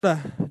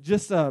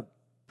just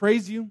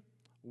praise you,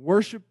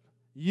 worship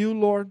you,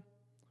 Lord.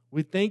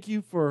 We thank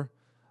you for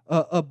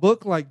a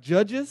book like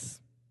Judges.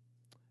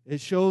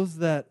 It shows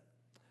that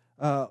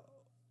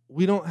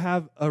we don't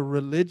have a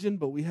religion,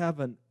 but we have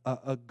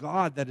a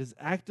God that is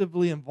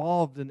actively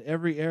involved in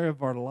every area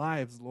of our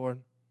lives,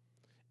 Lord.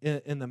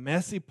 In the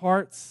messy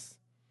parts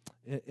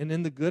and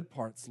in the good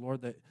parts,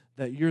 Lord,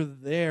 that you're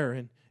there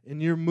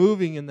and you're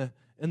moving in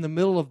the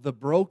middle of the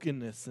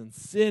brokenness and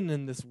sin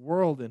in this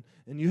world,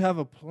 and you have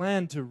a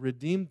plan to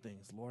redeem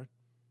things, Lord.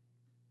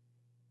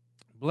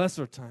 Bless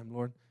our time,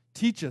 Lord.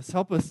 Teach us,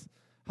 help us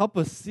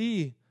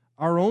see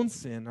our own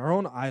sin, our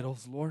own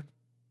idols, Lord.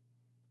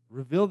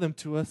 Reveal them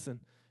to us, and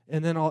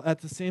then at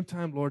the same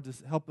time, Lord,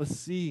 just help us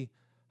see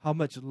how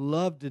much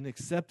loved and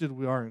accepted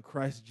we are in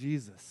Christ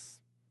Jesus,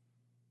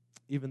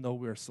 even though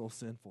we are so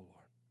sinful, Lord.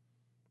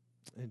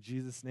 In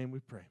Jesus' name we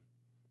pray.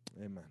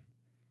 Amen.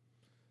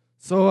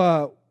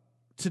 So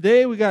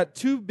today we got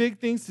two big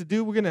things to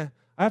do.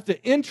 I have to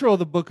intro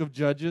the book of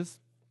Judges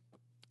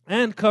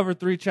and cover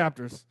 3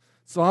 chapters.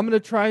 So I'm going to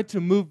try to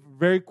move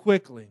very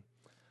quickly.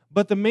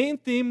 But the main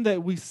theme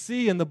that we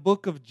see in the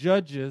book of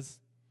Judges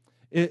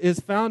is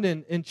found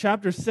in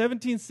chapters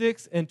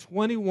 17:6 and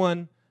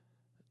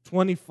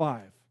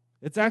 21:25.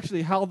 It's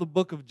actually how the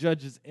book of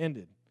Judges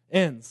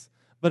ends.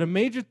 But a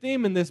major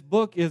theme in this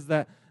book is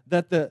that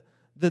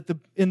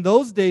in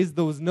those days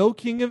there was no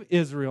king of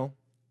Israel,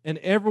 and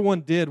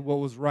everyone did what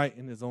was right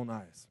in his own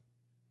eyes.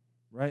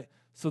 Right?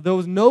 So there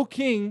was no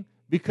king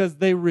because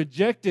they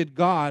rejected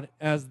God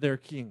as their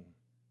king.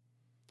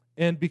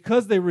 And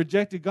because they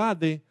rejected God,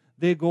 they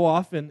go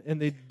off and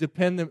they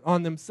depend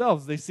on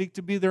themselves. They seek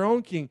to be their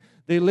own king.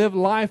 They live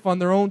life on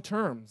their own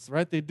terms,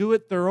 right? They do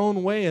it their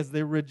own way as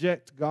they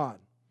reject God.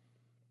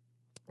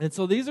 And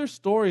so these are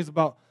stories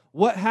about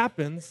what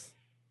happens,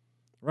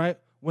 right,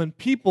 when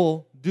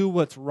people do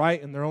what's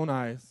right in their own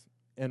eyes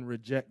and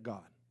reject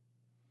God,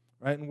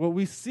 right? And what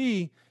we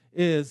see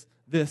is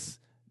this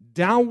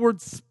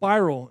downward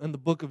spiral in the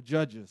book of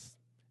Judges.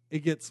 It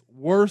gets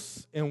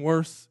worse and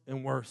worse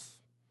and worse,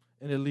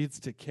 and it leads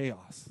to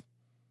chaos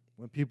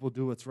when people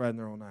do what's right in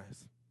their own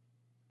eyes.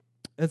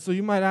 And so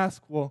you might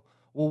ask, well,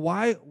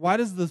 why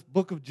does this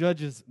book of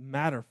Judges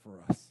matter for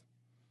us?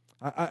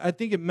 I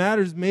think it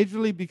matters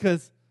majorly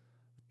because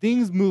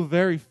things move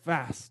very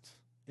fast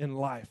in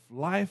life.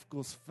 Life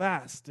goes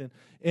fast, and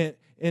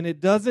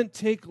it doesn't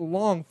take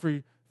long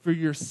for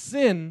your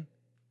sin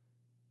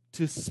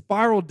to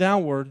spiral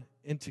downward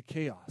into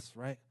chaos,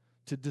 right?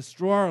 To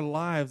destroy our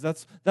lives.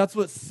 That's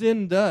what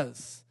sin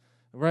does,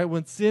 right?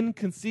 When sin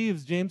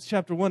conceives, James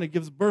chapter 1, it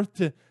gives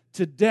birth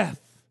to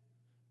death,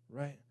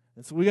 right?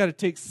 And so we got to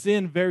take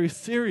sin very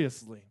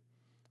seriously,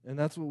 and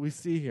that's what we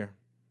see here.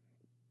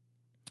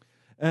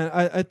 And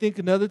I think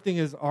another thing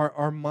is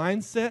our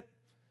mindset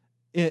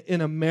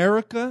in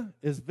America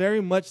is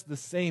very much the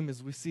same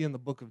as we see in the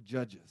book of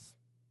Judges,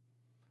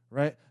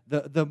 right?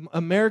 The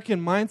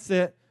American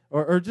mindset,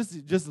 or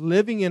just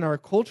living in our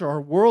culture,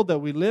 our world that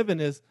we live in,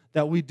 is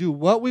that we do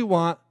what we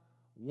want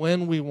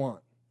when we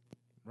want,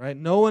 right?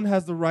 No one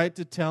has the right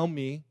to tell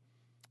me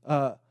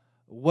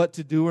what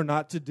to do or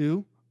not to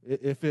do.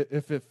 If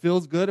it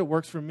feels good, it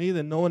works for me,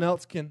 then no one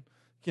else can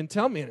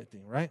tell me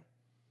anything, right?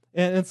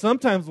 And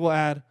sometimes we'll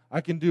add,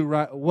 I can do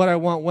right what I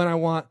want when I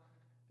want,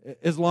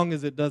 as long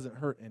as it doesn't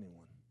hurt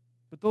anyone.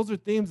 But those are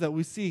themes that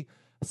we see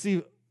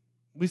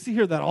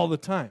here that all the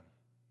time,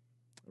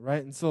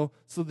 right? And so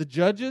the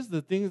Judges,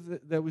 the things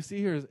that we see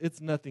here, it's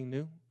nothing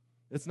new.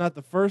 It's not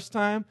the first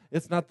time.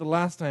 It's not the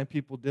last time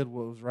people did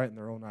what was right in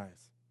their own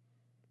eyes.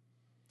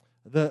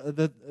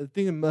 The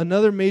thing,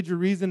 another major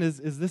reason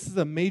is this is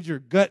a major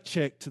gut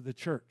check to the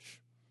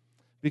church,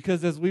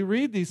 because as we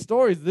read these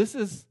stories, this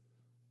is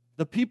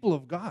the people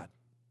of God,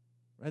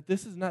 right?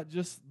 This is not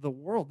just the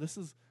world. This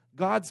is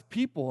God's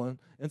people,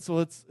 and so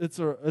it's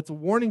a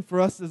warning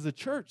for us as a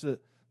church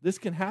that this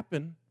can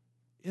happen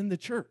in the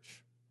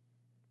church.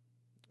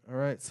 All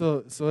right,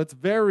 so it's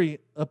very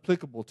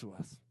applicable to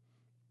us.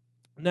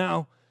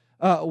 Now,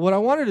 what I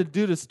wanted to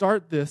do to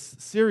start this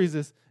series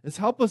is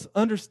help us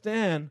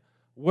understand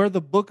where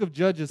the book of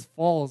Judges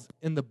falls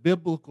in the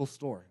biblical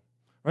story.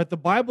 Right? The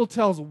Bible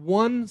tells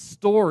one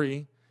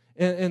story,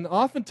 and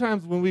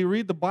oftentimes when we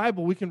read the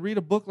Bible, we can read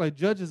a book like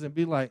Judges and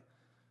be like,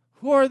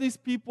 who are these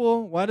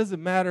people? Why does it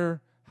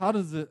matter? How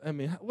does it,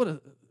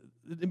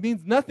 it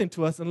means nothing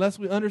to us unless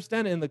we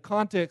understand it in the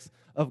context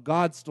of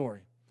God's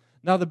story.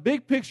 Now, the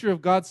big picture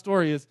of God's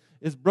story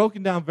is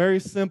broken down very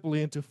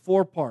simply into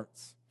 4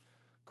 parts.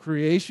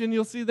 Creation,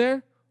 you'll see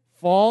there.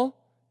 Fall,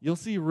 you'll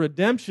see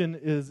redemption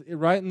is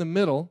right in the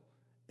middle,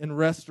 and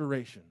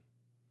restoration.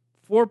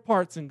 4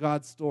 parts in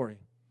God's story.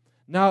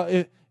 Now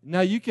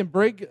you can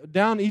break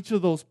down each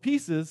of those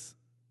pieces,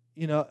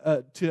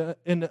 to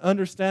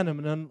understand them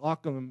and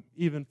unlock them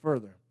even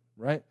further,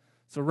 right?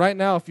 So right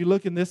now, if you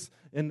look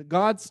in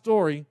God's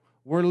story,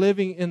 we're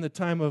living in the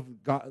time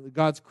of God.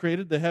 God's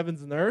created the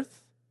heavens and the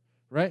earth,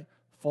 right?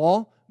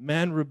 Fall,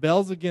 man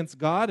rebels against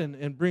God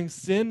and brings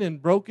sin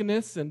and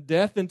brokenness and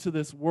death into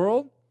this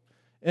world.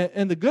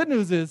 And the good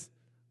news is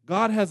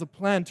God has a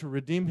plan to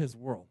redeem his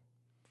world,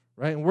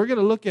 right? And we're going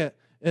to look at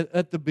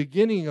the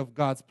beginning of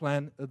God's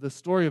plan, the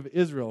story of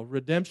Israel,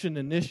 redemption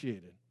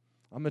initiated.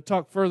 I'm going to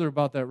talk further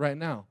about that right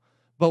now.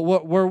 But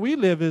where we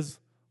live is,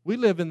 we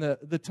live in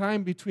the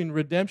time between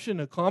redemption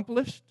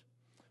accomplished.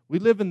 We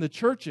live in the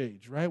church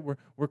age, right?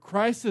 Where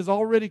Christ has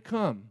already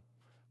come.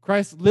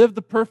 Christ lived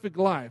the perfect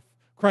life.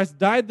 Christ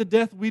died the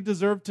death we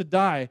deserve to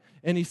die.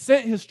 And he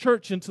sent his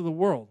church into the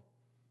world,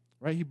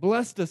 right? He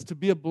blessed us to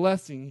be a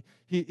blessing.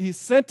 He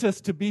sent us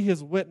to be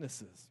his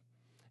witnesses.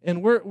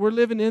 And we're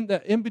living in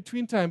that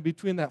in-between time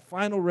between that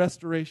final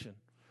restoration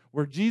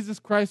where Jesus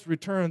Christ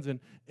returns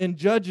and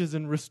judges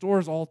and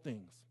restores all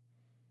things.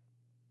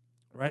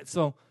 Right?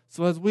 So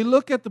as we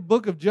look at the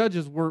book of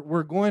Judges,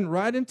 we're going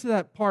right into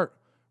that part,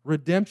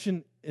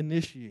 redemption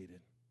initiated,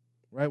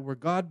 right? Where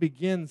God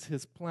begins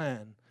his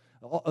plan,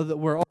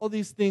 where all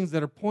these things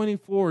that are pointing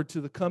forward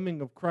to the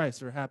coming of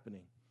Christ are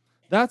happening.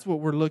 That's what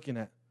we're looking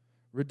at.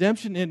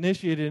 Redemption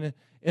initiated,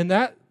 and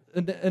that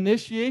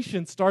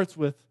initiation starts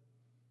with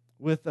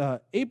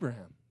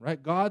Abraham,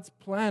 right? God's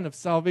plan of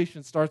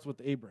salvation starts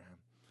with Abraham.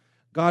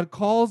 God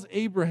calls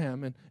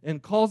Abraham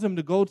and calls him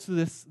to go to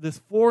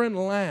this foreign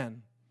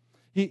land.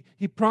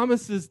 He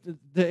promises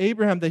to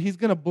Abraham that he's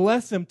going to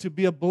bless him to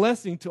be a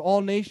blessing to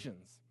all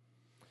nations.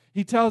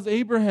 He tells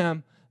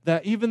Abraham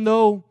that even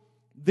though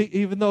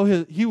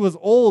he was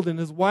old and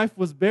his wife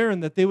was barren,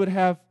 that they would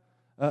have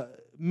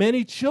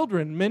many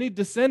children, many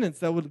descendants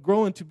that would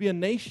grow into be a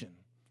nation.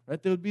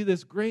 Right? There would be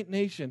this great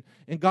nation,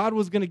 and God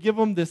was going to give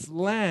them this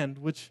land,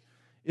 which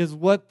is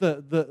what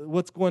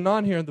what's going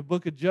on here in the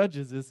book of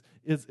Judges is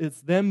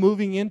it's them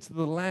moving into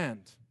the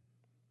land,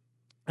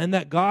 and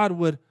that God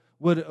would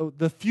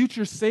the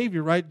future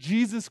Savior, right?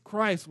 Jesus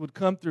Christ would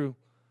come through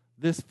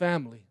this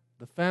family,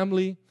 the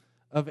family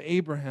of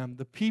Abraham,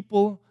 the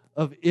people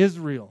of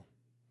Israel.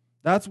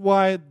 That's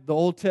why the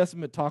Old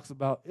Testament talks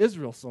about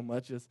Israel so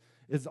much,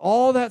 is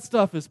all that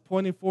stuff is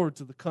pointing forward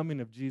to the coming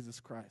of Jesus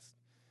Christ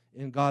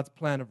in God's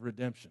plan of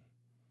redemption.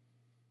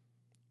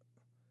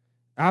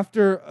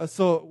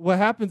 So what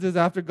happens is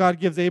after God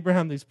gives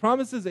Abraham these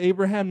promises,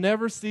 Abraham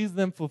never sees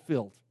them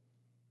fulfilled.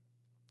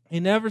 He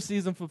never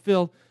sees them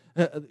fulfilled.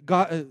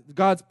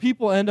 God's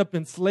people end up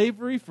in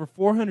slavery for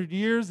 400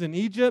 years in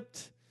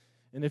Egypt.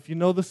 And if you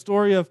know the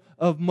story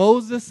of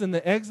Moses and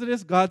the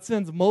Exodus, God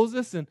sends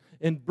Moses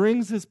and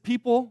brings his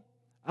people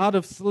out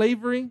of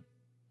slavery,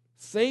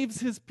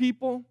 saves his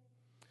people.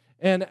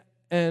 And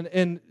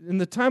in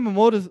the time of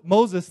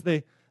Moses,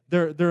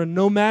 they're a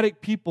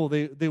nomadic people.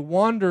 They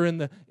wander in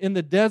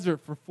the desert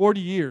for 40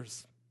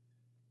 years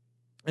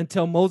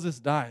until Moses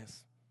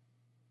dies.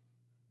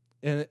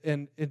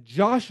 And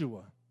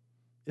Joshua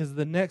is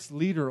the next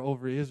leader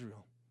over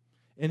Israel.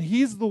 And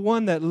he's the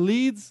one that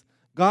leads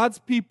God's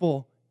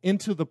people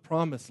into the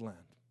promised land.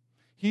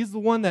 He's the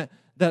one that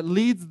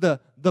leads the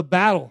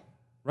battle,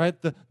 right?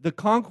 The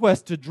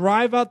conquest to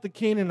drive out the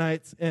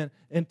Canaanites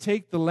and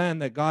take the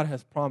land that God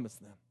has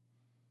promised them.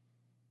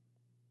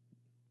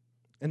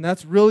 And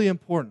that's really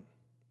important,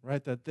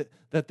 right?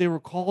 That they were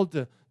called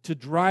to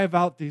drive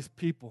out these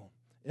people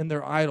and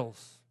their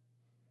idols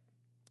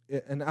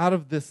and out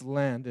of this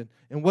land.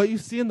 And what you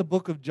see in the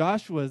book of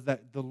Joshua is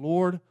that the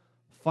Lord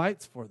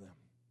fights for them.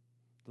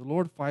 The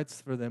Lord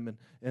fights for them.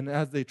 And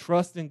as they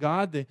trust in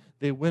God,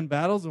 they win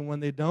battles. And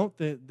when they don't,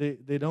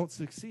 they don't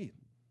succeed.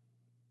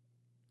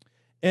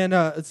 And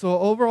so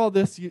overall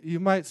this, you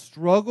might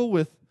struggle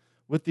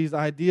with these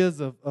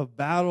ideas of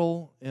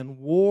battle and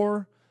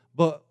war.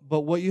 But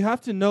what you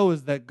have to know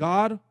is that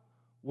God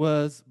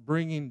was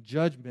bringing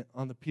judgment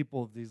on the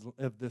people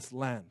of this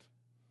land.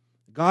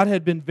 God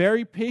had been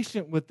very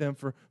patient with them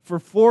for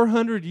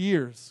 400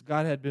 years.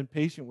 God had been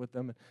patient with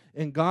them.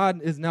 And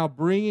God is now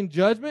bringing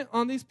judgment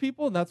on these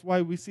people. That's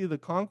why we see the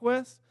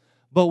conquest.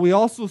 But we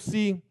also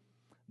see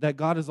that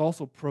God is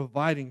also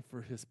providing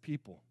for his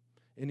people.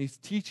 And he's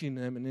teaching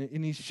them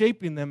and he's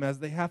shaping them as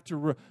they have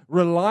to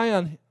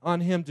rely on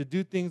him to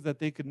do things that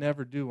they could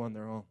never do on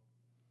their own.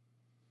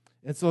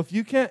 And so if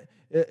you can't,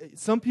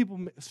 some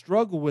people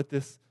struggle with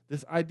this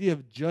idea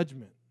of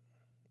judgment,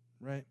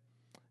 right?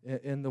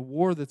 And the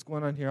war that's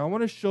going on here. I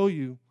want to show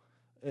you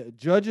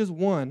Judges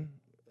 1,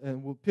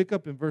 and we'll pick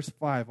up in verse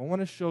 5. I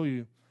want to show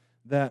you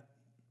that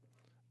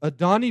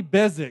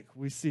Adoni-Bezek,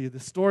 we see the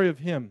story of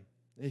him,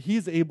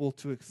 he's able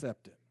to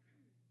accept it.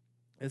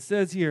 It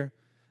says here,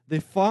 they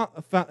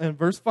fought in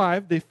verse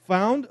 5, they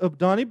found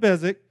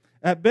Adoni-Bezek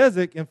at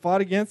Bezek and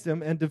fought against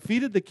him and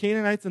defeated the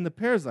Canaanites and the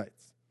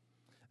Perizzites.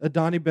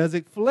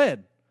 Adoni-Bezek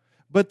fled,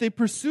 but they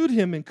pursued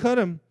him and caught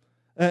him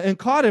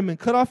and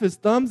cut off his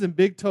thumbs and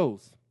big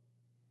toes.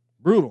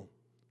 Brutal.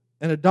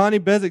 And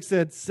Adoni-Bezek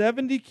said,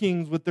 70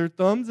 kings with their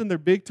thumbs and their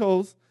big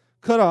toes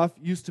cut off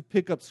used to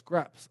pick up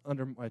scraps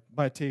under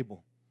my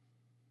table.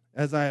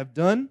 As I have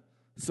done,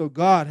 so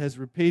God has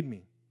repaid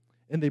me.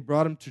 And they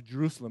brought him to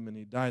Jerusalem, and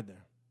he died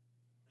there.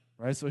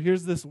 Right? So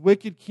here's this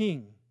wicked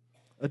king,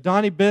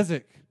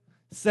 Adoni-Bezek.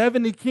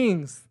 70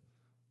 kings.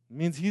 It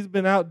means he's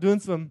been out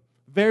doing some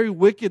very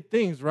wicked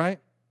things, right?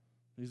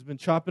 He's been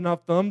chopping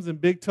off thumbs and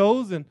big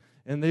toes, and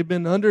they've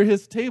been under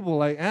his table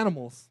like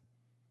animals.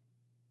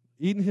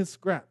 eating his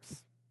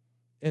scraps.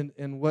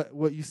 And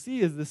what you see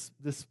is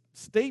this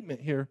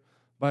statement here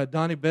by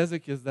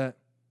Adoni-Bezek is that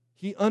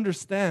he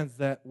understands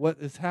that what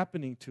is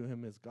happening to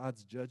him is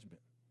God's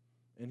judgment,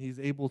 and he's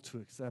able to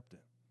accept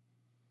it.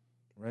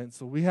 Right? And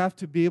so we have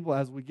to be able,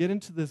 as we get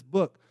into this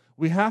book,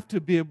 we have to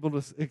be able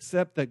to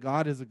accept that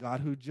God is a God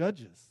who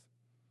judges.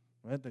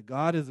 Right? That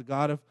God is a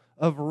God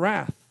of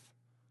wrath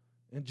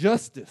and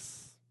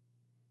justice.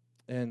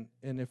 And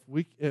if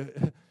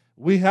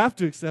we have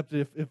to accept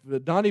it, if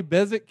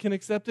Adoni-Bezek can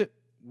accept it,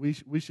 we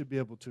should be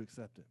able to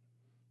accept it.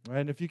 Right?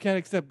 And if you can't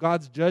accept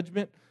God's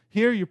judgment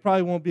here, you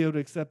probably won't be able to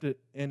accept it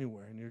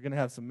anywhere, and you're going to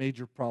have some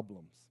major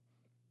problems.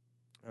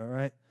 All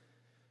right?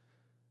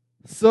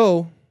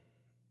 So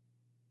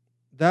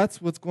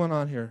that's what's going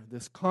on here,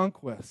 this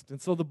conquest.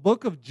 And so the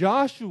book of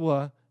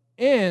Joshua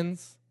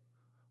ends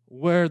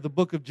where the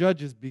book of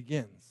Judges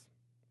begins.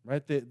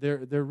 Right?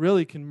 They're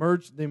really can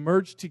merge. They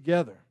merge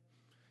together.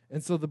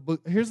 And so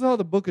here's how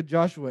the book of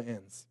Joshua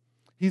ends.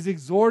 He's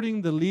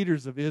exhorting the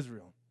leaders of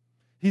Israel.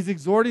 He's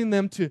exhorting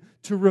them to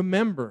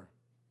remember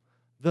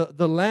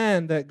the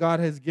land that God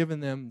has given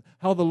them,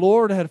 how the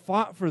Lord had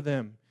fought for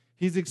them.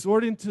 He's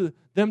exhorting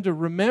them to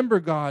remember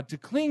God, to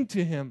cling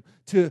to Him,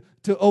 to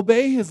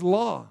obey His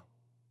law.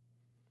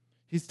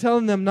 He's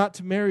telling them not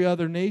to marry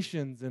other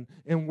nations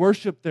and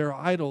worship their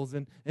idols.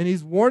 And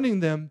he's warning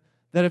them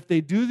that if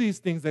they do these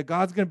things, that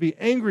God's going to be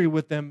angry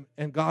with them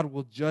and God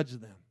will judge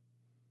them.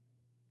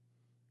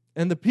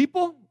 And the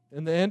people,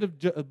 in the end of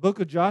the book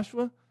of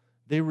Joshua,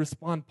 they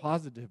respond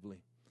positively.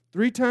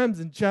 3 times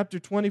in chapter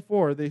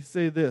 24, they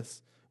say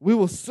this: we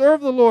will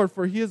serve the Lord,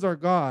 for He is our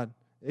God.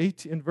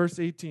 In verse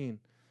 18.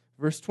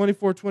 Verse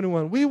 24,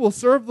 21. We will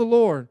serve the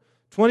Lord.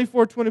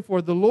 24,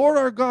 24. The Lord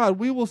our God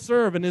we will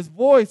serve, and His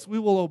voice we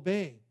will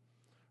obey.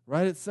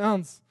 Right? It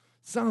sounds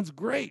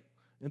great,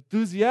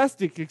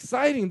 enthusiastic,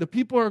 exciting. The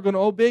people are going to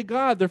obey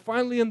God. They're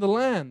finally in the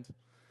land.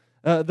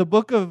 The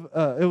book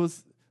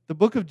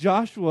of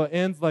Joshua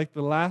ends like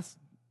the last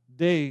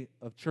day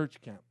of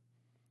church camp.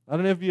 I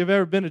don't know if you've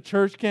ever been to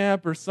church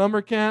camp or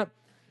summer camp,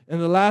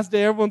 and the last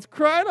day everyone's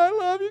crying, I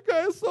love you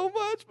guys so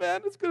much,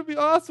 man. It's going to be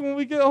awesome. When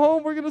we get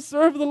home, we're going to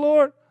serve the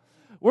Lord.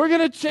 We're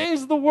going to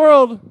change the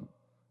world.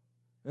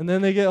 And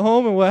then they get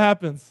home, and what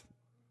happens?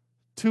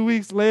 2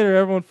 weeks later,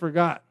 everyone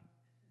forgot,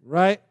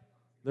 right?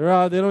 They're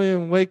out. They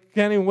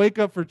can't even wake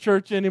up for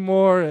church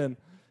anymore, and,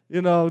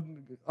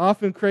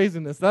 off in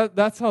craziness.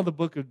 That's how the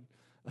book of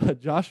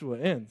Joshua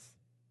ends.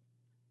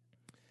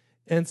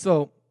 And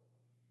so,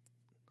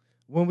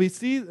 when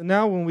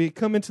we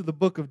come into the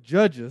book of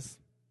Judges,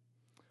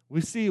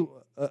 we see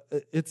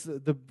it's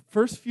the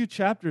first 2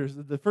 chapters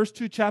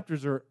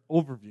are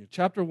overview.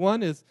 Chapter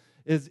 1 is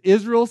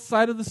Israel's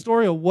side of the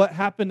story of what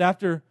happened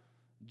after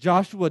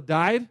Joshua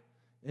died.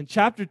 And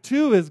chapter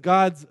 2 is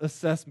God's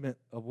assessment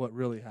of what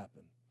really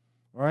happened.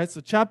 All right, so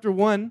chapter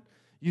 1,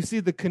 you see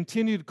the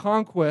continued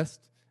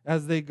conquest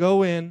as they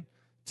go in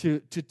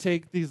to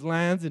take these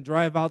lands and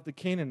drive out the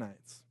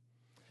Canaanites.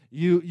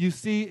 You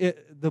see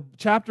the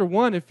chapter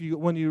 1, if you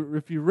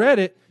read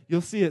it,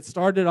 you'll see it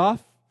started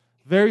off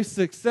very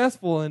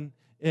successful and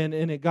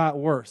it got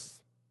worse,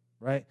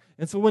 right?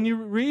 And so when you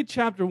read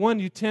chapter 1,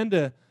 you tend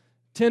to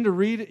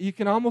read it, you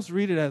can almost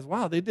read it as,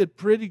 wow, they did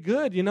pretty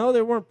good.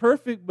 They weren't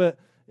perfect, but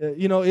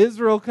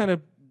Israel kind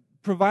of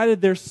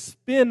provided their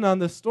spin on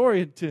the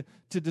story to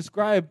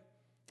describe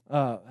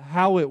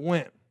how it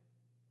went.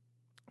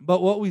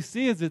 But what we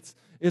see is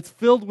it's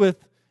filled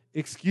with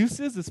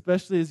excuses,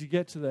 especially as you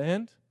get to the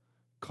end.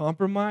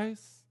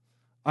 Compromise,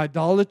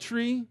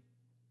 idolatry,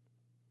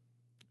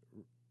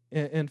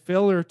 and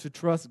failure to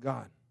trust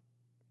God.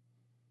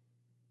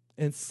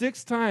 And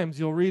 6 times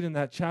you'll read in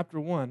that chapter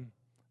 1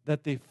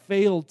 that they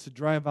failed to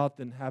drive out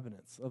the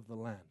inhabitants of the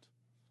land.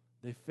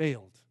 They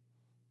failed.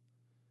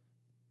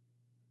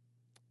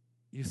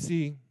 You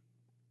see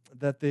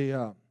that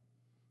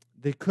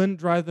they couldn't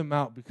drive them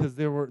out because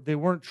they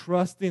weren't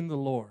trusting the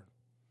Lord.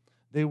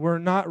 They were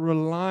not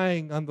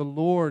relying on the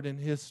Lord and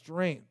His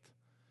strength.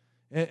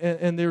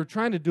 And they were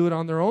trying to do it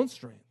on their own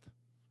strength.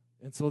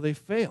 And so they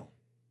fail.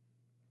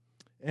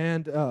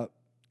 And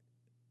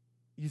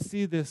you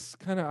see this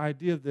kind of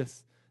idea of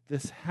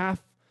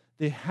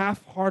they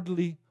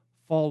half-heartedly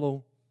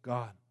follow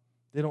God.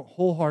 They don't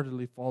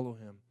wholeheartedly follow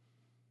Him.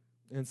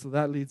 And so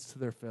that leads to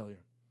their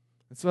failure.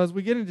 And so as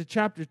we get into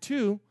chapter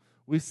 2,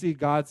 we see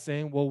God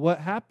saying, well,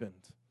 what happened?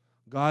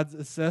 God's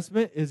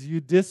assessment is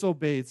you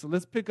disobeyed. So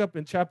let's pick up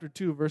in chapter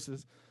 2,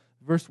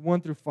 verse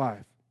 1 through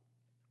 5.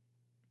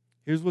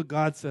 Here's what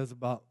God says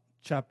about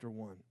chapter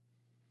 1.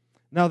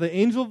 Now the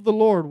angel of the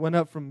Lord went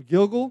up from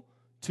Gilgal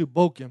to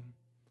Bochim.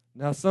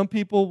 Now some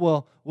people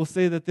will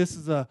say that this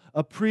is a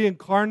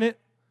pre-incarnate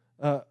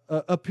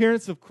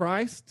appearance of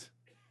Christ.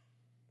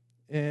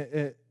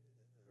 The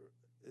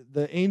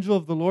angel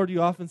of the Lord, you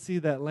often see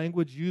that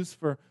language used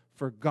for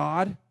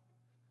God.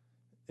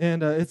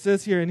 And it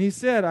says here, and he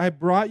said, I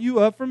brought you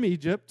up from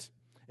Egypt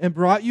and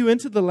brought you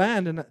into the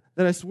land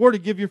that I swore to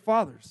give your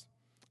fathers.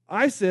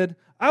 I said,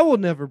 I will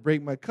never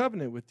break my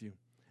covenant with you,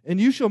 and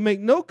you shall make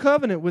no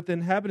covenant with the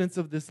inhabitants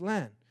of this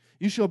land.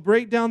 You shall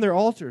break down their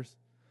altars,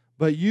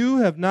 but you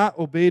have not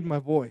obeyed my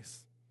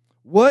voice.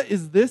 What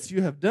is this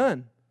you have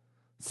done?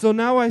 So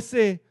now I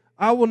say,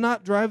 I will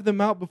not drive them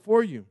out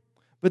before you,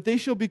 but they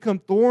shall become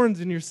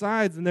thorns in your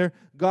sides, and their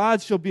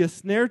gods shall be a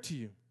snare to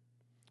you.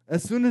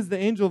 As soon as the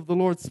angel of the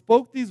Lord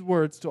spoke these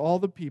words to all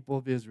the people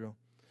of Israel,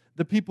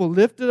 the people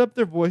lifted up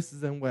their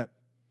voices and wept,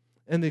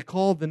 and they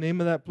called the name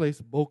of that place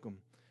Bochum,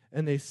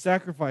 and they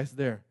sacrificed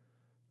there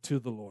to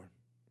the Lord.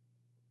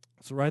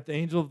 So, right, the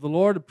angel of the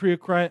Lord, a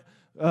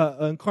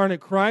pre-incarnate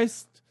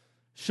Christ,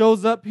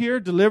 shows up here,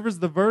 delivers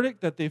the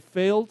verdict that they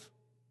failed,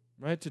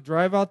 right, to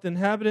drive out the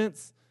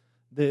inhabitants.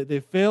 They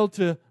failed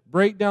to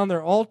break down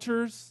their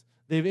altars.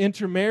 They've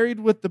intermarried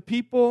with the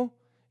people.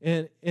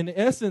 And in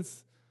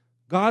essence,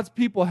 God's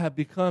people have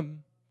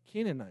become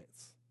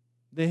Canaanites.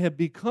 They have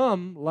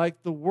become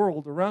like the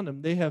world around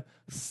them. They have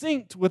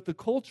synced with the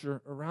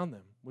culture around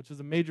them, which is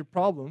a major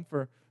problem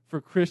for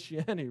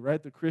Christianity,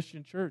 right? The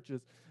Christian church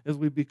is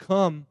we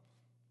become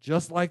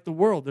just like the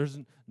world. There's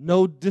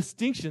no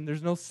distinction.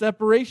 There's no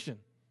separation.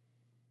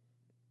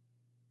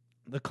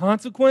 The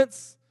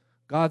consequence,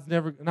 God's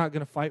not going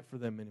to fight for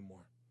them anymore.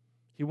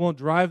 He won't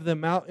drive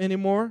them out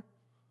anymore.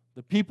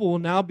 The people will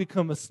now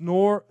become a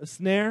snare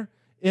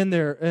in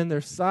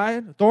their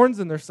side, thorns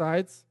in their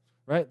sides,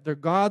 right? Their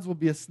gods will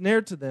be a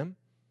snare to them.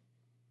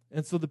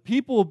 And so the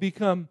people will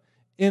become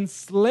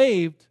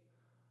enslaved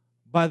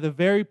by the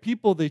very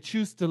people they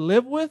choose to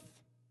live with,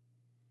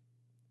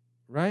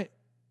 right?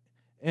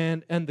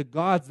 And the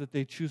gods that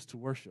they choose to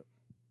worship.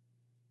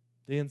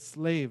 They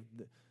enslave.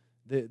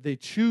 They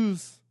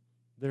choose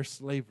their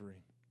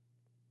slavery.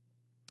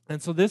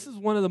 And so this is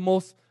one of the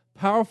most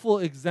powerful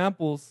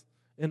examples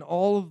in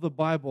all of the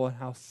Bible on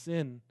how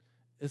sin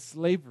is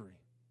slavery.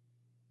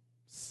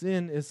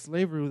 Sin is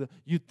slavery.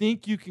 You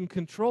think you can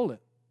control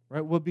it,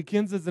 right? What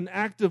begins as an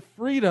act of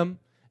freedom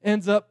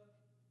ends up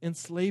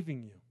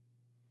enslaving you.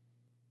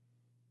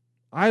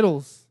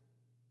 Idols,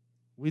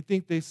 we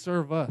think they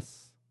serve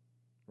us,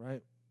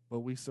 right? But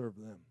we serve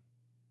them.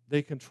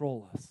 They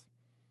control us.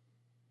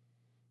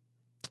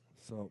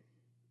 So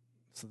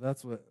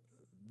that's what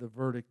the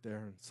verdict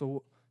there.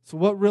 So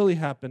what really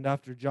happened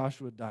after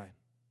Joshua died?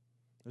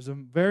 There's a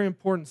very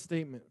important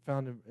statement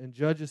found in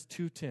Judges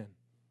 2:10.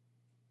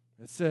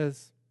 It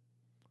says,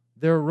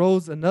 there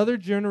arose another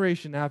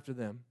generation after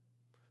them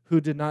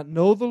who did not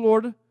know the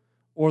Lord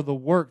or the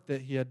work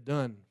that he had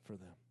done for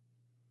them.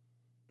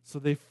 So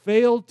they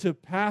failed to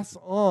pass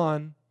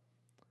on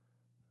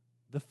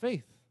the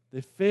faith.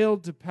 They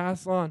failed to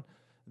pass on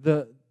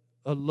a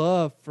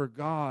love for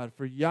God,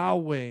 for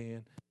Yahweh,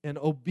 and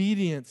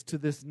obedience to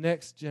this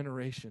next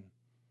generation.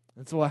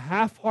 And so a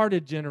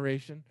half-hearted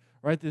generation,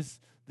 right, this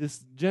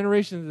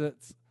generation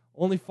that's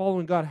only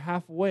following God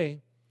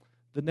halfway,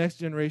 the next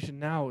generation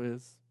now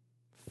is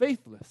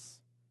faithless,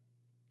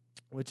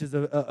 which is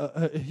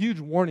a huge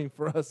warning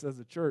for us as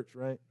a church,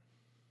 right?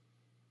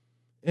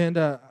 And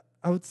I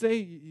would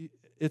say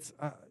it's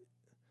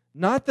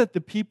not that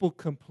the people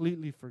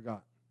completely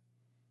forgot.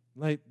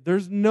 Like,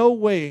 there's no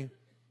way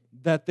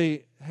that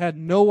they had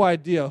no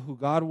idea who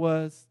God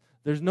was.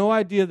 There's no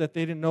idea that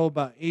they didn't know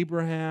about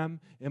Abraham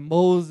and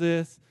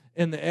Moses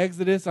and the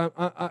Exodus. I'm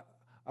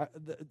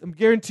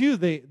guarantee you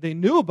they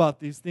knew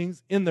about these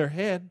things in their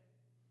head,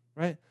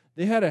 right?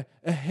 They had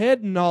a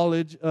head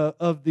knowledge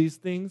of these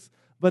things,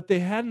 but they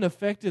hadn't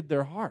affected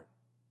their heart,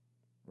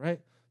 right?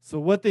 So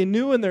what they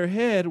knew in their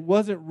head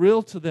wasn't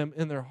real to them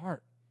in their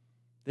heart.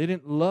 They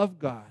didn't love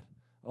God.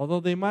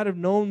 Although they might have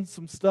known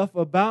some stuff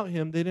about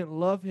Him, they didn't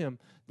love Him.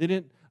 They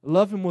didn't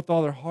love Him with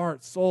all their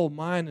heart, soul,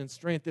 mind, and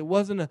strength. It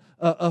wasn't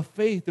a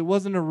faith. It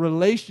wasn't a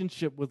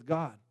relationship with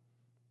God.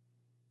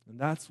 And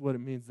that's what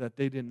it means that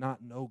they did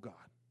not know God.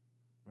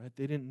 Right?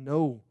 They didn't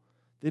know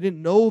the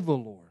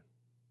Lord.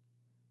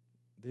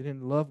 They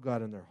didn't love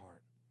God in their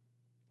heart.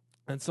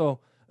 And so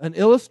an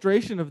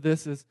illustration of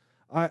this is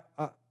I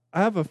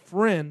have a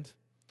friend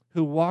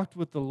who walked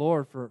with the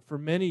Lord for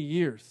many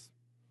years.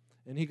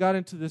 And he got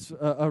into this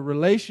a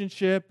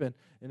relationship, and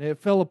it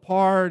fell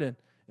apart,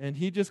 and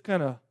he just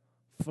kind of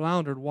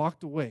floundered,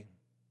 walked away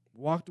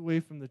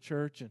from the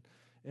church,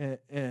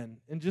 and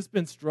just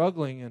been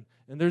struggling. And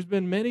there's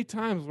been many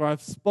times where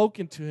I've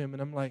spoken to him,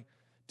 and I'm like,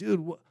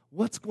 dude,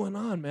 what's going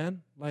on,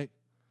 man? Like,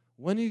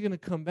 when are you going to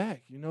come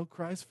back? You know,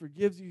 Christ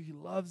forgives you. He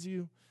loves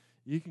you.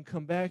 You can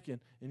come back, and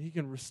He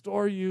can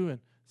restore you. And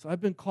so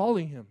I've been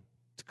calling him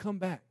to come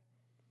back.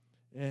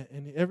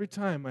 And every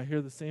time I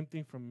hear the same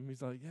thing from him,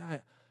 he's like, yeah,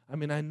 I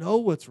mean, I know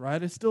what's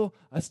right. I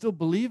still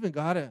believe in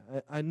God.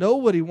 I know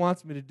what He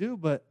wants me to do,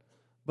 but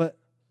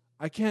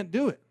I can't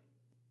do it.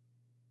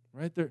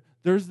 Right?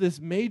 There's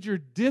this major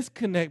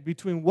disconnect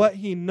between what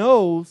he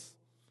knows,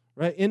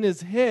 right, in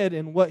his head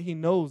and what he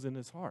knows in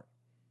his heart.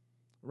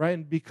 Right?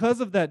 And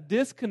because of that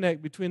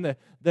disconnect between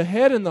the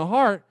head and the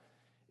heart,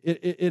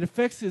 it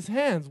affects his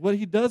hands, what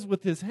he does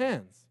with his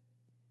hands.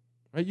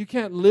 Right? You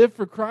can't live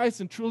for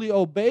Christ and truly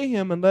obey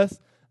Him unless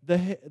the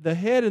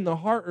head and the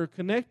heart are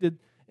connected,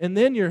 and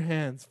then your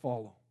hands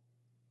follow.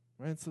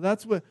 Right? So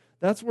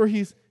that's where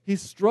he's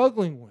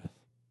struggling with.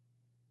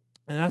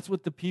 And that's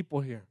what the people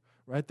here,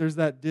 right? There's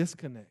that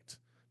disconnect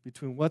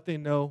between what they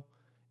know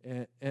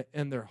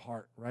and their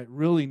heart, right?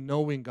 Really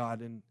knowing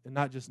God and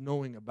not just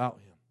knowing about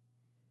Him.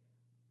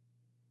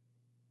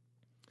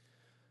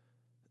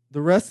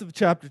 The rest of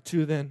chapter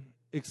 2 then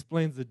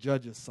explains the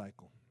judges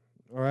cycle.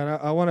 All right,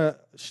 I want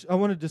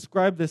to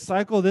describe this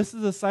cycle. This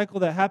is a cycle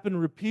that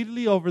happened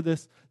repeatedly over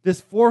this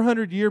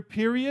 400-year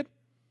period.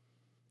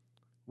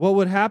 What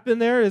would happen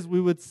there is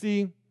we would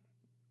see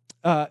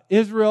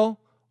Israel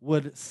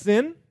would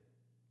sin.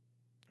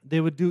 They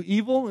would do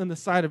evil in the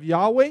sight of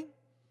Yahweh,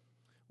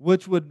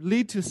 which would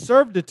lead to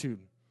servitude.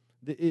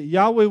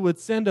 Yahweh would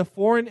send a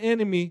foreign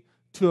enemy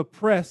to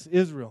oppress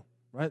Israel.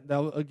 Right?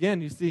 That,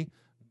 again, you see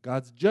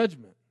God's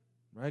judgment.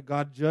 Right?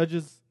 God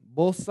judges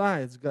both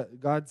sides.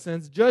 God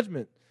sends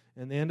judgment,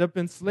 and they end up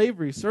in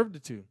slavery,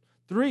 servitude.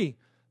 3,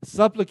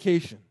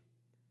 supplication.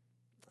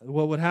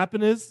 What would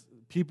happen is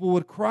people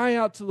would cry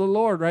out to the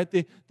Lord, right?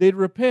 They'd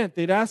repent.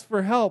 They'd ask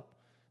for help.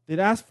 They'd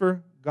ask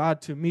for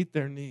God to meet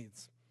their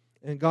needs.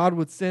 And God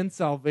would send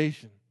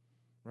salvation,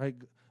 right?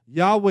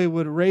 Yahweh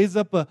would raise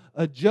up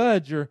a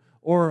judge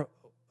or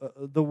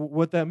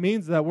what that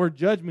means, that word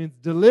judge means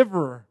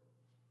deliverer,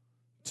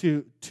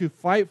 to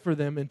fight for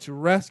them and to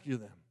rescue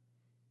them.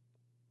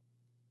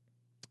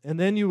 And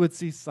then you would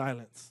see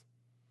silence.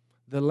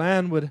 The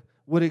land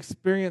would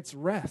experience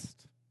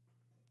rest.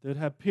 They'd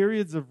have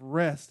periods of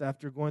rest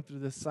after going through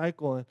this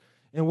cycle.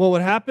 And what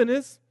would happen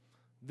is,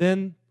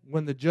 then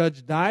when the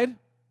judge died,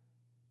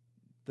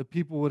 the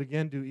people would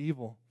again do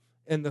evil.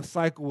 And the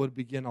cycle would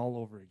begin all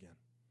over again.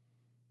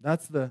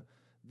 That's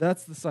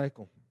the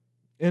cycle.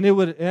 And it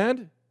would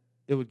end,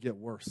 it would get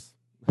worse.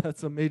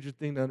 That's a major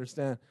thing to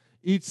understand.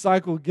 Each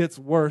cycle gets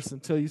worse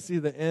until you see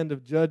the end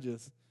of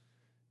Judges.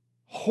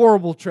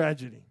 Horrible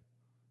tragedy.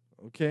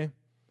 Okay?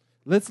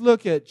 Let's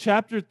look at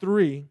chapter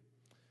 3,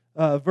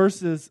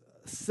 verses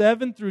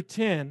 7 through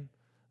 10.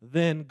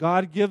 Then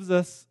God gives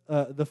us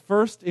the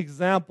first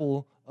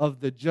example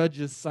of the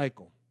Judges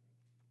cycle.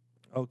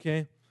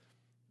 Okay?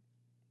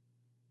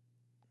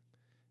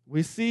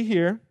 We see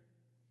here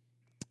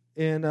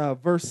in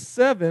verse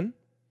 7,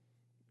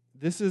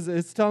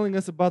 it's telling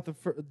us about the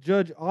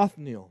judge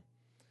Othniel.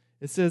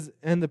 It says,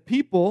 and the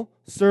people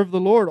served the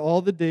Lord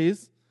all the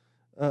days.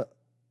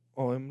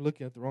 I'm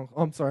looking at the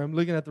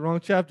wrong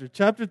chapter.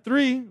 Chapter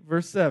 3,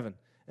 verse 7.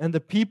 And the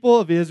people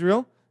of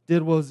Israel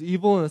did what was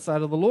evil in the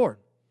sight of the Lord.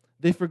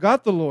 They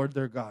forgot the Lord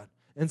their God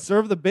and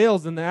served the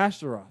Baals and the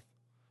Asheroth.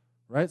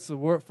 Right?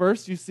 So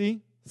first you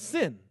see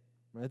sin.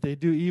 Right? They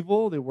do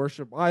evil. They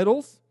worship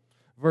idols.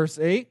 Verse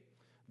 8.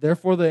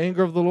 Therefore the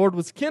anger of the Lord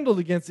was kindled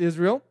against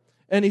Israel,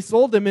 and He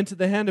sold them into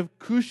the hand of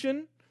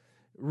Cushan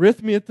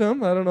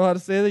Rithmathaim. I don't know how to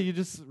say that. You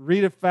just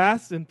read it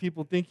fast, and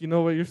people think you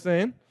know what you're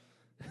saying.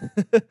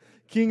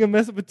 King of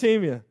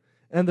Mesopotamia.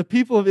 And the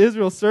people of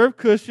Israel served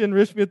Cushan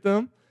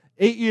Rithmathaim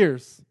 8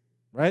 years.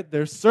 Right?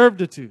 There's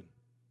servitude.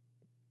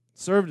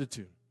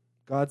 Servitude.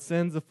 God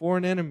sends a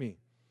foreign enemy.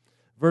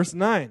 Verse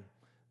 9.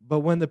 But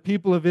when the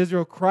people of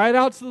Israel cried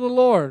out to the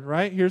Lord,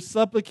 right? Here's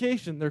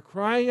supplication. They're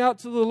crying out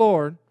to the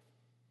Lord.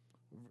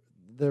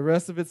 The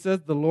rest of it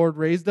says, the Lord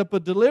raised up a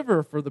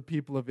deliverer for the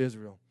people of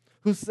Israel,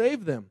 who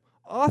saved them.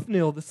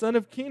 Othniel, the son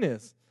of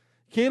Kenaz,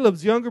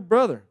 Caleb's younger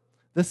brother.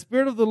 The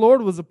Spirit of the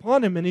Lord was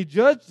upon him, and he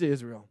judged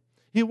Israel.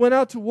 He went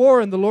out to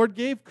war, and the Lord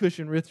gave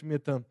Cushan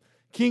Rithmathaim,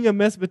 king of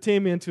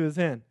Mesopotamia, into his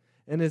hand.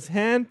 And his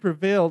hand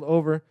prevailed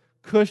over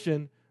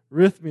Cushan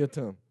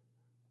Rithmathaim.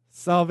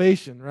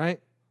 Salvation, right?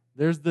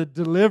 There's the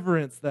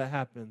deliverance that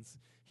happens.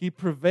 He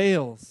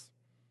prevails.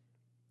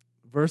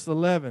 Verse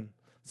 11.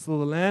 So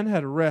the land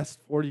had rest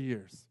 40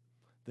 years.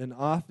 Then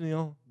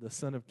Othniel, the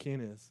son of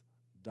Kenaz,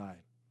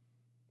 died.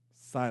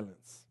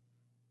 Silence.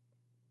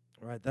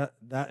 All right,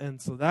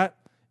 so that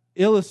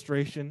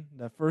illustration,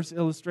 that first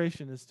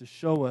illustration, is to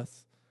show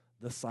us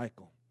the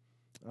cycle.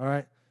 All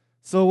right.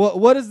 So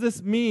what does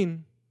this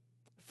mean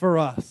for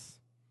us?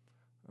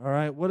 All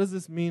right. What does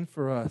this mean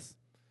for us?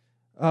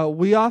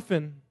 We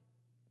often,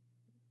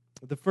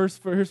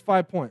 here's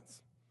 5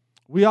 points.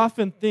 We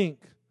often think,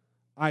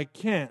 I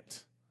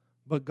can't,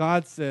 but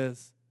God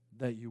says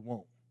that you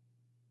won't.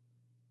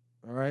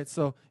 All right,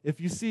 so if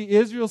you see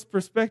Israel's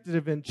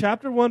perspective in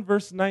chapter 1,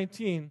 verse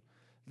 19,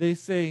 they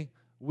say,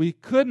 we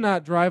could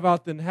not drive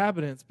out the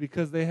inhabitants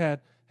because they had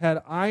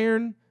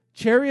iron,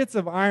 chariots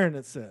of iron,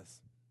 it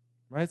says.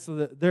 Right,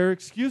 so their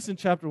excuse in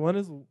chapter 1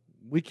 is,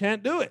 we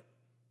can't do it.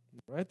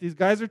 Right, these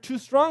guys are too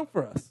strong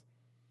for us.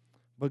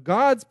 But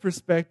God's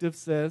perspective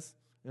says,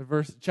 in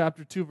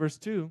chapter 2, verse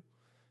 2,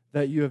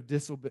 that you have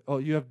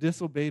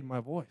disobeyed my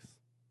voice.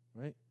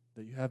 Right?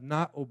 That you have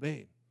not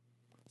obeyed.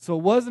 So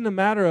it wasn't a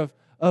matter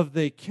of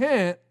they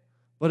can't,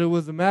 but it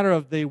was a matter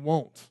of they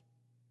won't.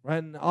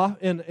 Right?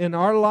 And in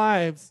our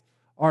lives,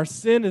 our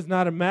sin is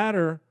not a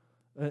matter,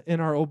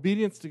 in our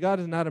obedience to God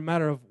is not a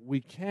matter of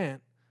we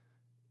can't.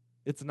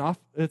 It's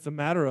a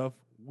matter of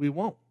we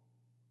won't.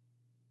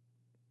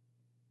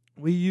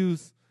 We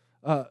use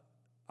the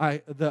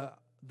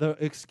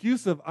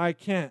excuse of I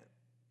can't,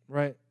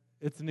 right?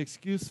 It's an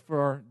excuse for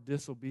our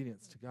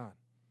disobedience to God.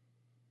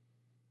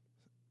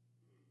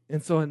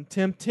 And so in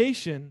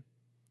temptation,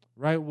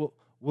 right,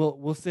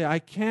 will say, I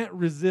can't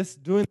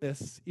resist doing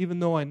this even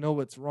though I know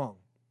it's wrong.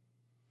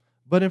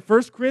 But in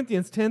 1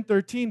 Corinthians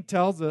 10:13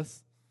 tells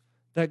us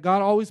that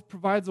God always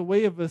provides a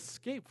way of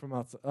escape from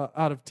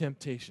out of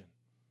temptation,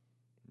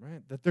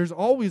 right? That there's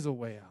always a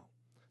way out.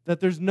 That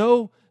there's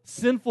no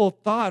sinful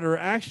thought or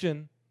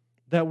action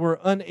that we're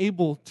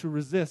unable to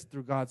resist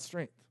through God's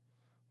strength,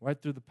 right?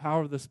 Through the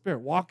power of the Spirit.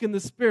 Walk in the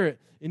Spirit,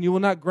 and you will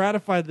not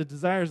gratify the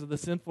desires of the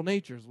sinful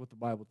nature, is what the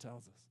Bible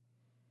tells us.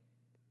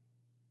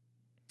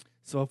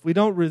 So if we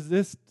don't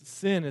resist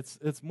sin,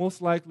 it's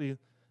most likely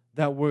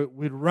that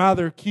we'd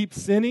rather keep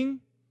sinning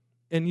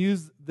and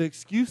use the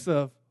excuse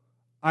of,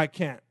 I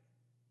can't,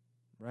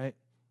 right?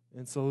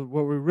 And so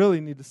what we really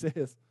need to say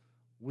is,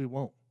 we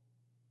won't.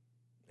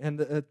 And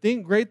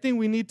the great thing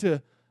we need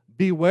to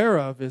beware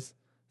of is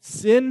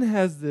sin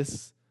has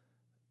this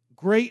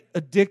great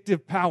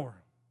addictive power,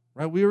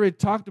 right? We already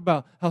talked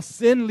about how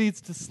sin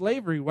leads to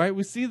slavery, right?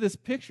 We see this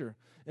picture.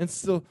 And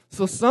so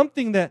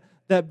something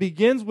that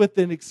begins with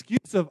an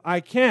excuse of I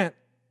can't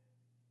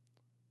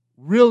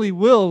really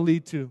will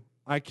lead to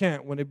I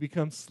can't when it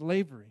becomes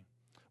slavery,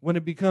 when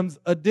it becomes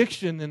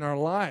addiction in our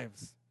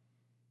lives,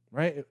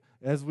 right?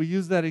 As we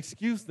use that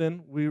excuse,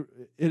 then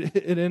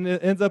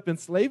it ends up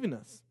enslaving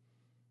us.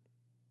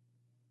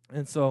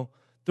 And so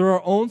through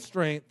our own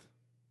strength,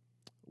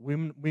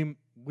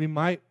 we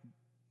might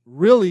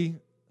really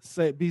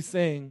be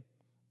saying,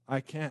 I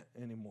can't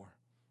anymore,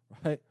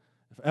 right?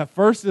 At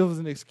first it was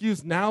an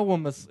excuse. Now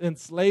I'm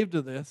enslaved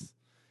to this.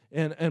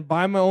 And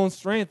by my own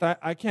strength,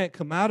 I can't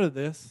come out of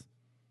this.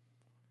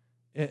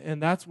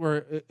 And that's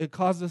where it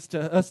causes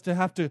us to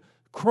have to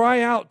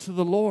cry out to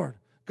the Lord.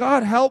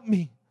 God, help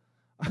me.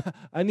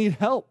 I need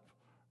help,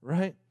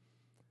 right?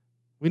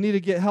 We need to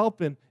get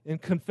help and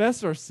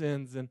confess our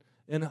sins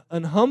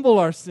and humble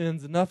our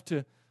sins enough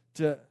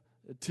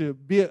to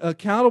be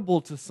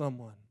accountable to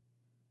someone.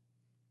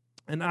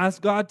 And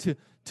ask God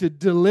to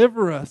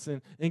deliver us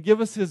and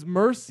give us His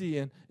mercy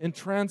and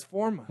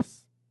transform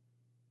us.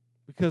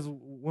 Because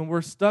when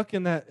we're stuck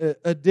in that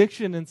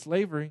addiction and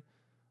slavery,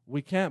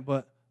 we can't,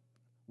 but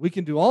we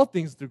can do all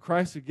things through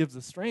Christ who gives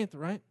us strength,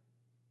 right?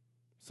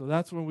 So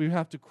that's when we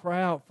have to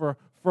cry out for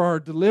our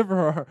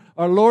deliverer,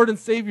 our Lord and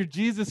Savior,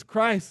 Jesus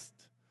Christ,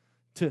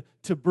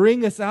 to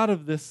bring us out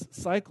of this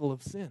cycle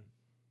of sin.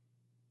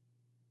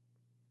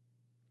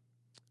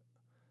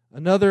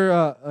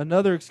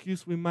 Another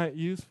excuse we might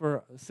use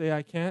for say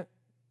I can't,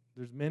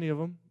 there's many of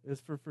them,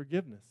 is for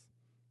forgiveness,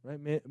 right?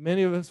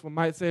 Many of us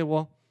might say,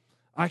 well,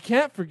 I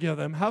can't forgive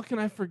them. How can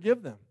I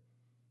forgive them?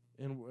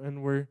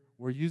 And we're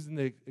using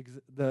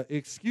the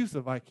excuse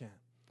of I can't.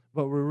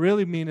 But what we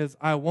really mean is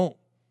I won't,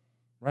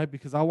 right?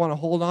 Because I want to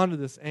hold on to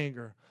this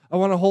anger. I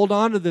want to hold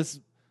on to this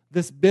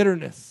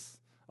bitterness.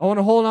 I want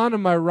to hold on to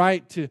my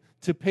right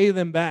to pay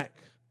them back,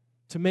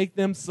 to make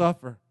them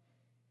suffer.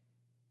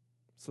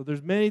 So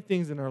there's many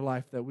things in our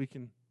life that we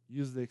can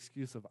use the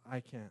excuse of I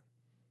can't.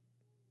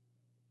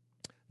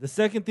 The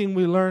second thing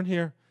we learn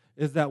here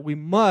is that we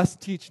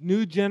must teach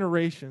new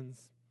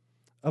generations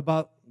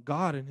about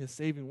God and His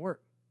saving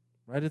work.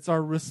 Right? It's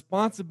our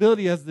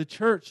responsibility as the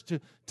church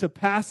to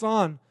pass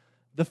on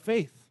the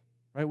faith.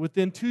 Right?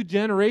 Within 2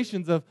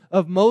 generations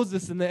of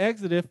Moses and the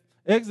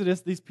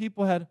Exodus, these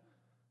people had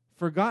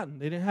forgotten.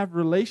 They didn't have a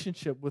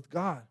relationship with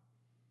God.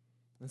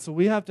 And so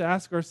we have to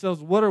ask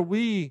ourselves, what are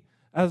we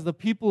as the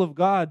people of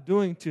God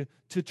doing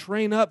to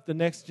train up the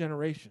next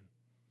generation?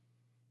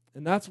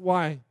 And that's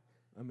why,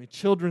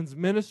 children's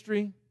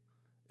ministry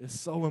is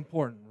so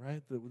important,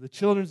 right? The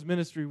children's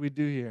ministry we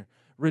do here.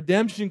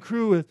 Redemption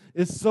Crew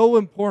is so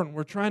important.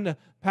 We're trying to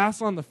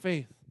pass on the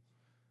faith.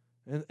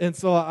 And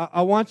so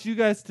I want you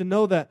guys to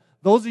know that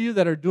those of you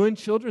that are doing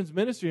children's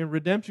ministry and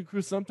Redemption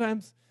Crew,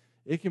 sometimes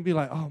it can be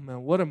like, oh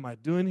man, what am I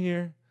doing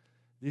here?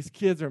 These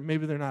kids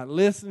maybe they're not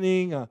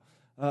listening.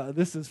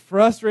 This is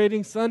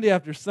frustrating. Sunday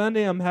after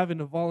Sunday, I'm having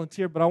to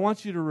volunteer. But I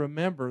want you to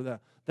remember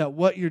that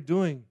what you're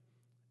doing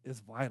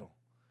is vital.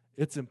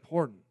 It's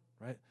important,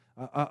 right?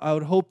 I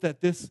would hope that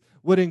this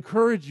would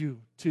encourage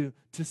you to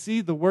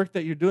see the work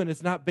that you're doing.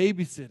 It's not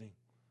babysitting,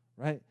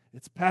 right?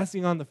 It's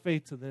passing on the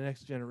faith to the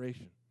next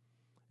generation.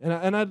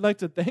 And I'd like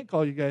to thank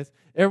all you guys,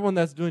 everyone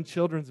that's doing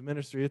children's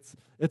ministry.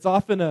 It's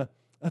often a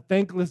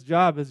thankless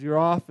job as you're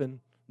off and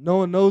no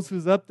one knows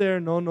who's up there,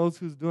 no one knows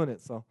who's doing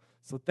it. So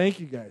thank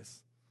you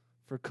guys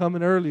for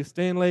coming early,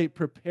 staying late,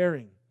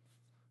 preparing.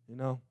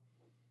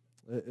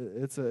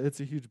 It's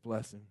a huge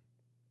blessing.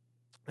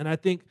 And I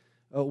think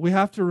we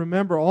have to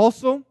remember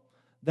also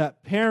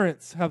that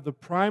parents have the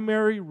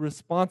primary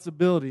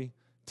responsibility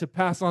to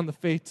pass on the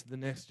faith to the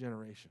next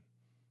generation.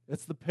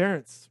 It's the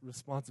parents'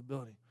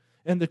 responsibility.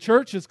 And the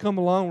church has come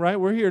along, right?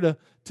 We're here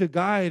to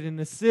guide and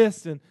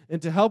assist and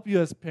to help you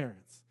as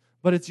parents.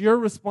 But it's your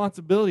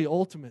responsibility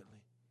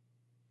ultimately.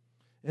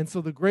 And so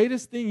the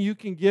greatest thing you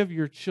can give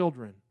your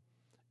children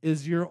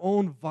is your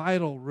own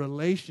vital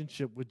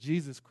relationship with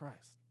Jesus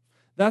Christ.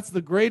 That's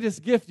the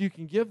greatest gift you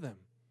can give them,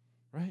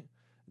 right?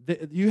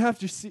 You have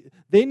to see.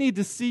 They need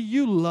to see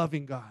you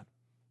loving God,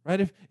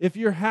 right? If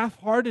you're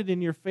half-hearted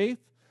in your faith,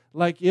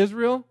 like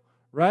Israel,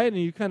 right?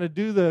 And you kind of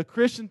do the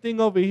Christian thing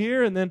over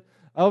here, and then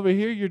over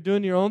here you're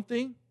doing your own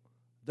thing,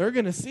 they're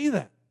going to see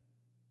that.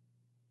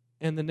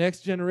 And the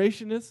next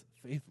generation is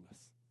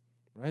faithless,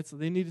 right? So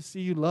they need to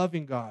see you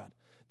loving God.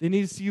 They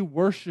need to see you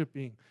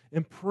worshiping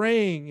and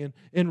praying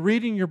and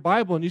reading your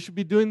Bible, and you should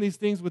be doing these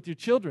things with your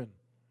children.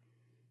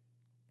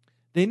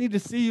 They need to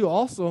see you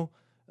also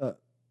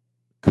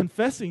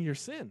confessing your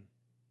sin,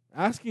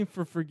 asking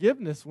for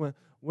forgiveness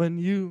when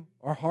you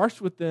are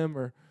harsh with them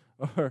or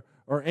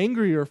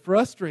angry or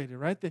frustrated,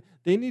 right?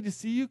 They need to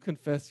see you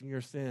confessing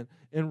your sin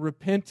and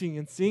repenting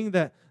and seeing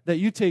that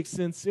you take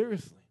sin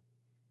seriously.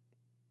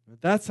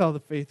 That's how the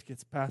faith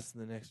gets passed to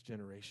the next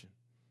generation.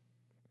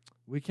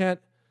 We can't,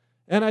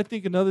 and I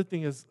think another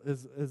thing is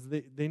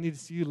they need to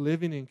see you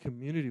living in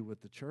community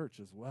with the church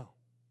as well,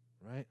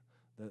 right?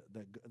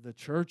 The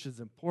church is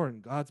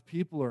important. God's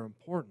people are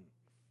important.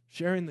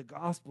 Sharing the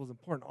gospel is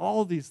important.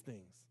 All these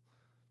things.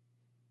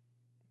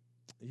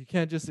 You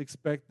can't just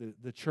expect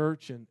the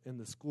church and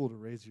the school to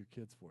raise your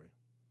kids for you.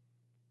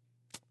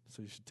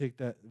 So you should take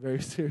that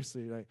very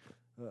seriously. Like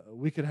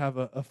we could have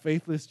a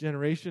faithless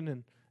generation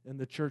and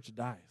the church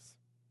dies.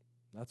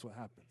 That's what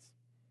happens.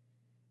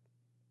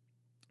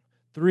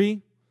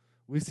 3,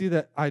 we see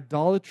that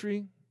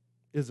idolatry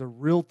is a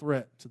real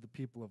threat to the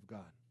people of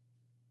God.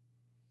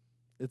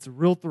 It's a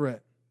real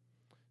threat.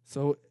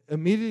 So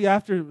immediately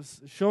after it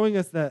was showing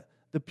us that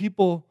the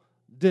people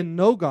didn't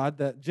know God,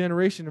 that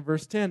generation in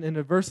verse 10, and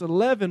in verse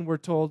 11 we're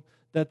told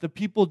that the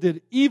people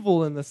did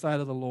evil in the sight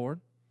of the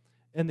Lord,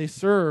 and they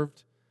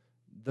served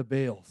the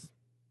Baals.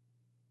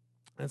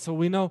 And so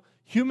we know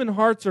human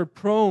hearts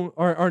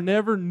are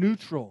never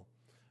neutral.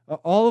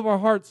 All of our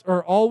hearts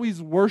are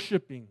always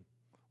worshiping.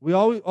 We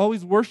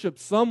always worship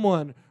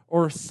someone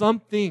or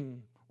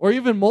something or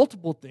even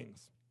multiple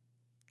things.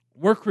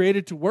 We're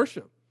created to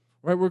worship,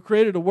 right? We're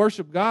created to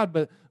worship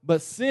God,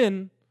 but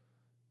sin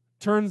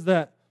turns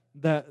the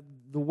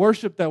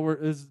worship that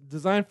is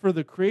designed for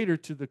the Creator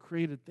to the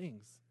created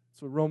things.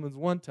 That's what Romans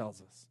 1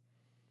 tells us.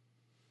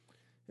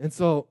 And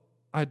so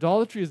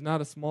idolatry is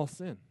not a small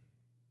sin,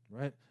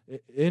 right?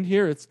 In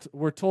here,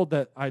 we're told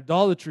that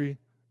idolatry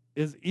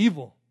is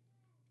evil.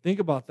 Think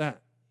about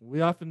that.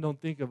 We often don't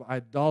think of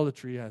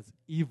idolatry as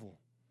evil.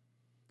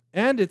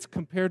 And it's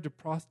compared to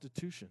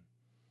prostitution.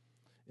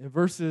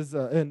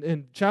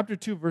 In chapter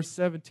 2, verse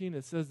 17,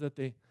 it says that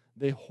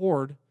they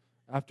hoard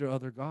after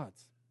other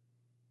gods,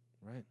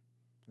 right?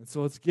 And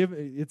so it's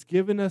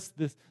given us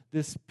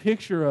this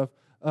picture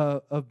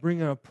of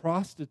bringing a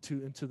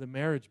prostitute into the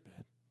marriage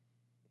bed,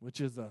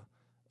 which is a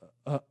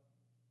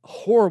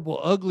horrible,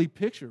 ugly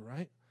picture,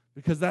 right?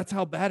 Because that's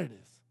how bad it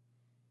is.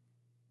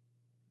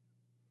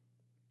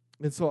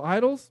 And so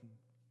idols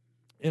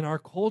in our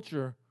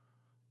culture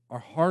are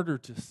harder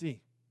to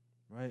see,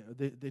 right?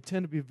 They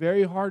tend to be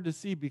very hard to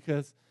see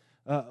because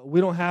we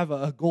don't have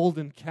a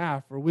golden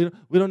calf, or we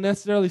don't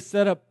necessarily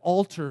set up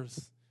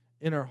altars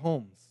in our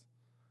homes,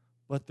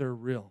 but they're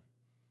real.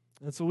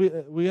 And so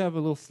we have a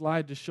little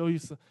slide to show you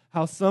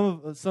how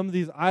some of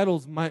these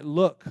idols might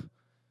look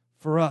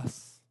for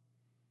us.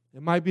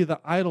 It might be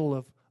the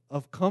idol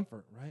of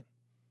comfort, right?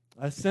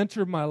 I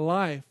center my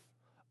life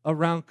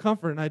around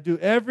comfort, and I do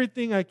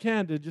everything I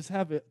can to just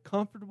have a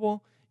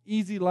comfortable,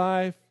 easy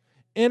life,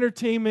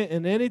 entertainment,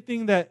 and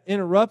anything that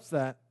interrupts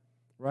that,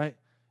 right?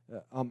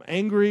 I'm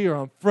angry or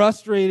I'm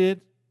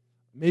frustrated,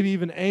 maybe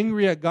even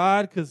angry at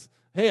God because,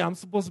 hey, I'm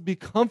supposed to be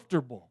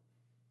comfortable,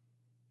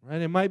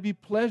 right? It might be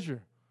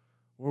pleasure,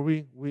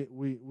 where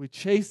we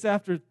chase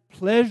after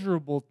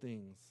pleasurable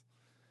things.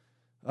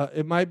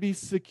 It might be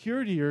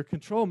security or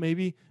control.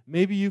 Maybe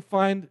you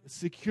find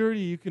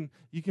security.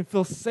 You can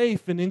feel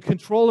safe and in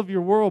control of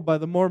your world by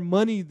the more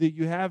money that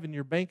you have in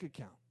your bank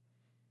account,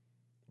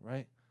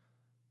 right?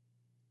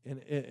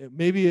 And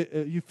maybe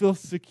you feel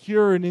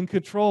secure and in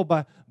control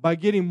by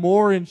getting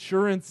more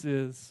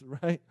insurances,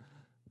 right?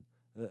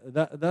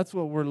 That's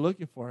what we're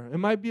looking for. It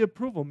might be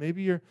approval.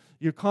 Maybe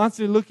you're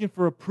constantly looking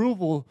for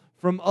approval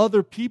from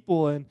other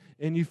people, and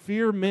you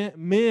fear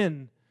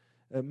men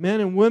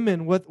and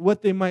women,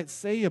 what they might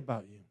say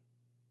about you.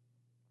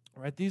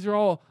 Right? These are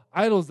all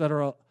idols that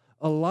are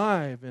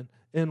alive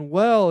and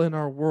well in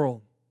our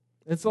world.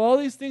 And so all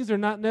these things are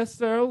not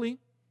necessarily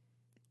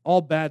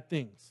all bad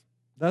things.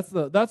 That's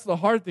the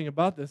hard thing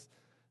about this.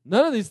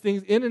 None of these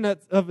things in and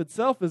of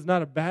itself is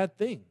not a bad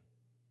thing.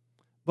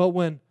 But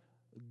when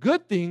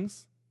good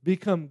things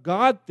become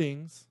God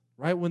things,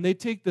 right? When they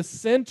take the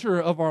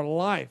center of our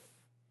life,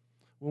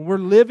 when we're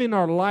living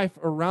our life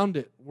around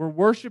it, we're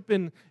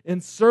worshiping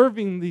and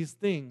serving these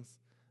things,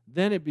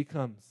 then it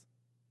becomes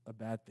a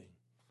bad thing.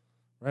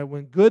 Right?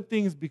 When good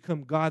things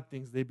become God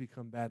things, they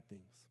become bad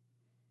things.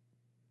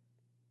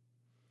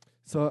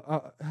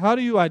 So how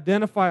do you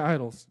identify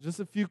idols? Just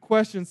a few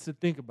questions to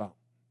think about.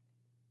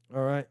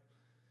 All right?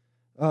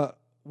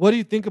 What do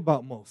you think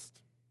about most?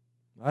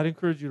 I'd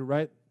encourage you to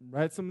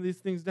write some of these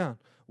things down.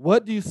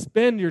 What do you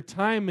spend your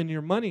time and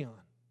your money on?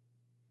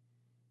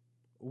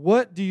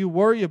 What do you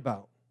worry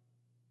about?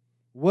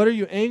 What are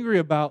you angry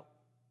about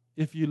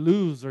if you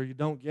lose or you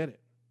don't get it?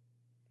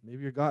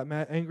 Maybe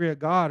you're angry at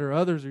God or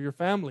others or your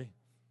family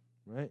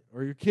right?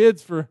 Or your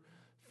kids for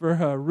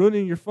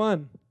ruining your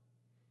fun.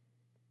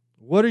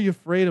 What are you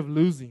afraid of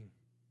losing?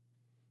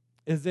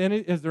 Is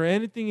there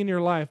anything in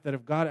your life that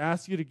if God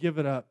asked you to give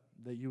it up,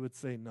 that you would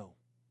say no?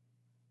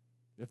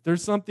 If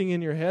there's something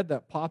in your head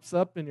that pops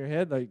up in your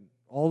head, like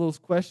all those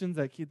questions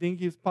that you think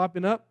keeps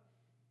popping up,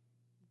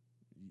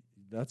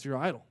 that's your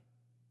idol,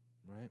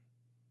 right?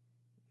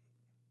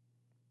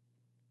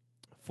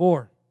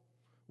 4,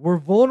 we're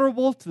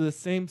vulnerable to the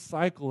same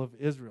cycle of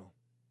Israel,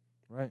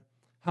 right?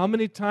 How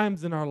many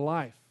times in our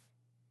life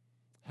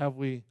have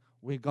we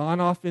gone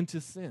off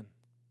into sin,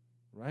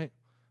 right?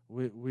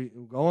 We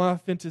go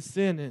off into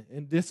sin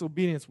and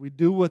disobedience. We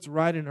do what's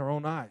right in our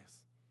own eyes.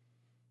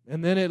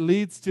 And then it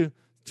leads to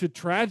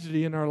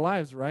tragedy in our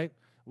lives, right?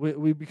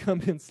 We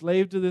become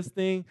enslaved to this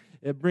thing.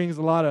 It brings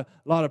a lot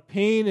of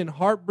pain and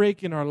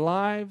heartbreak in our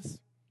lives.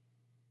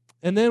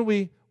 And then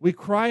we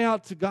cry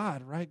out to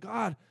God, right?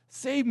 God,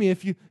 save me.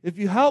 If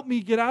you help me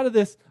get out of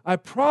this, I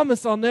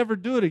promise I'll never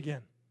do it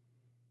again.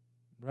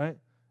 Right?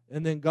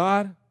 And then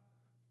God,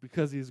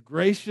 because He's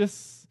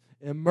gracious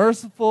and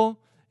merciful,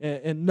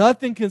 and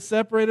nothing can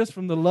separate us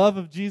from the love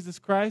of Jesus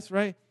Christ,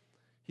 right?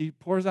 He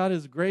pours out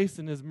His grace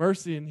and His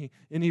mercy,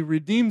 and He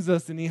redeems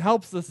us, and He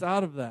helps us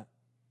out of that,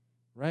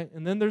 right?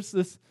 And then there's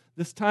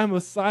this time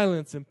of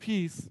silence and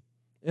peace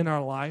in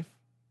our life,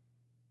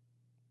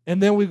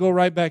 and then we go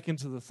right back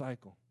into the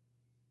cycle,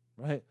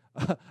 right?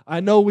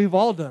 I know we've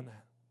all done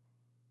that.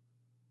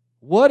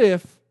 What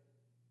if,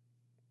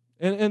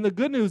 and the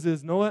good news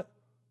is, know what?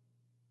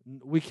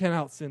 We can't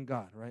out-sin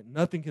God, right?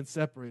 Nothing can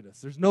separate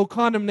us. There's no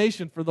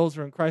condemnation for those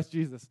who are in Christ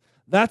Jesus.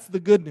 That's the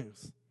good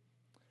news.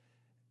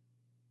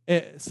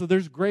 So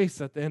there's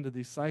grace at the end of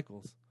these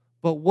cycles.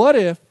 But what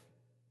if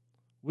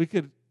we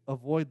could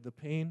avoid the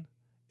pain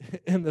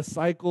and the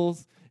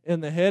cycles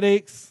and the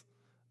headaches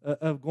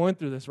of going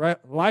through this, right?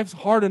 Life's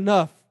hard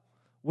enough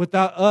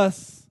without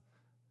us,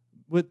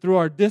 through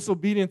our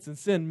disobedience and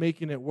sin,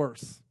 making it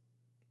worse.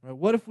 Right?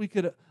 What if we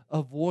could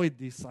avoid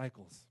these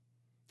cycles?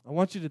 I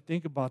want you to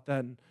think about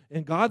that.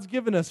 And God's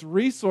given us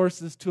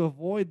resources to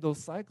avoid those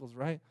cycles,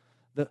 right?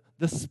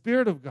 The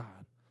Spirit of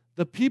God,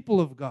 the people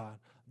of God,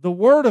 the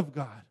Word of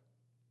God.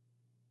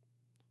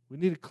 We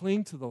need to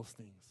cling to those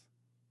things,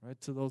 right?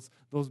 To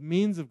those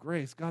means of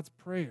grace, God's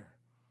prayer,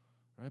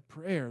 right?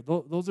 Prayer.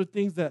 Those are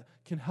things that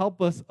can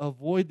help us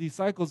avoid these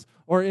cycles.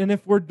 And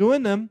if we're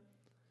doing them,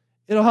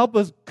 it'll help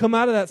us come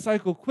out of that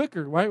cycle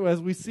quicker, right?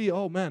 As we see,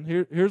 oh man,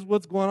 here's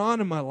what's going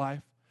on in my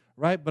life,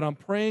 right? But I'm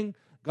praying,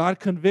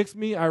 God convicts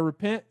me, I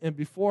repent, and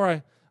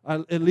before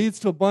it leads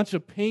to a bunch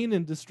of pain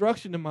and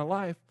destruction in my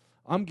life,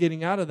 I'm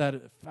getting out of that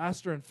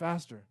faster and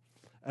faster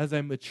as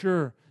I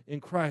mature in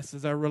Christ,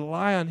 as I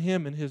rely on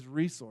Him and His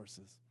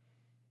resources.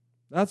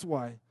 That's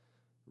why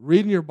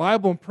reading your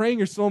Bible and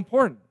praying are so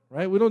important,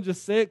 right? We don't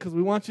just say it because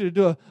we want you to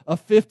do a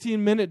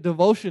 15-minute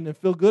devotion and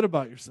feel good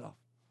about yourself.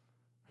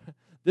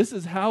 This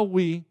is how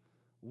we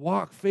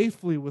walk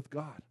faithfully with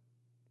God.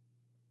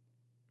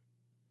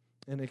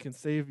 And it can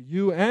save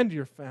you and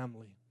your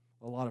family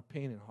a lot of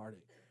pain and heartache.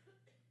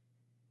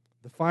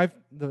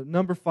 The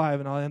number 5,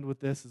 and I'll end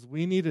with this, is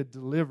we need a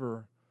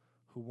deliverer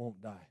who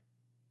won't die.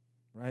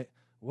 Right?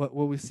 What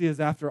we see is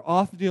after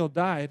Othniel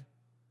died,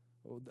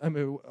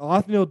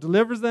 Othniel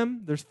delivers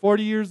them. There's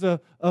 40 years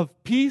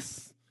of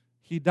peace.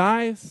 He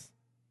dies.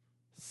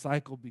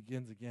 Cycle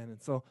begins again.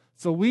 And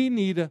so we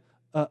need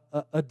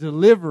a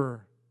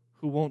deliverer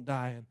who won't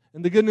die.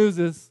 And the good news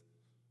is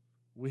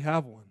we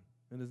have one,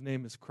 and His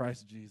name is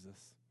Christ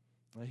Jesus.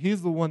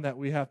 He's the one that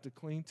we have to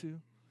cling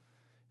to.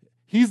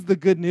 He's the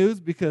good news,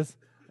 because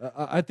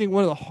I think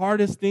one of the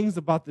hardest things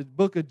about the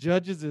book of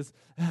Judges is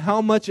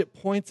how much it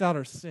points out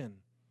our sin,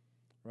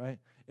 right?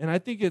 And I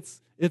think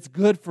it's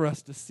good for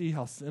us to see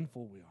how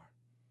sinful we are,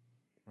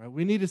 right?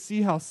 We need to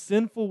see how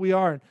sinful we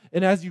are.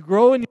 And as you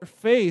grow in your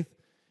faith,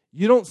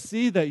 you don't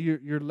see that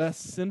you're less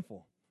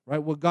sinful,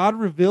 right? What God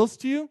reveals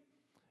to you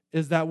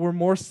is that we're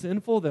more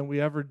sinful than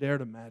we ever dared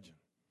imagine.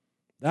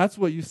 That's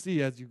what you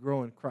see as you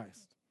grow in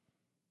Christ,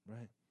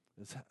 right?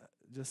 It's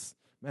just,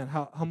 man,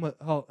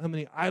 how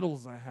many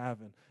idols I have,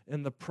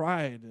 and the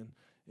pride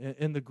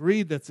and the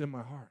greed that's in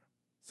my heart.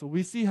 So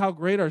we see how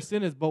great our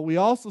sin is, but we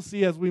also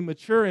see as we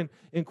mature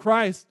in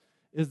Christ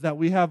is that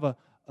we have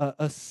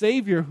a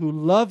Savior who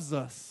loves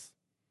us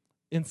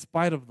in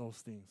spite of those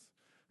things,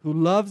 who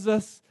loves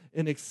us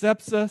and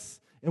accepts us,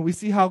 and we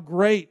see how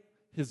great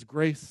His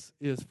grace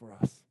is for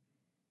us.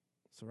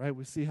 So, right,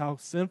 we see how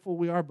sinful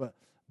we are, but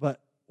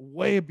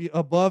way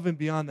above and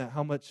beyond that,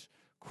 how much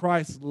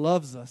Christ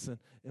loves us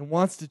and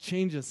wants to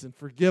change us and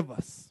forgive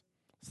us.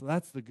 So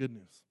that's the good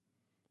news.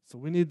 So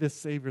we need this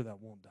Savior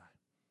that won't die.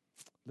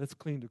 Let's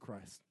cling to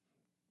Christ.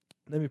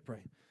 Let me pray.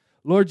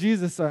 Lord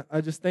Jesus,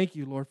 I just thank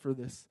you, Lord, for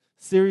this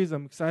series.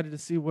 I'm excited to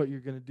see what you're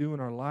going to do in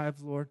our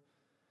lives, Lord.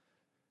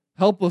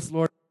 Help us,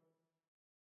 Lord.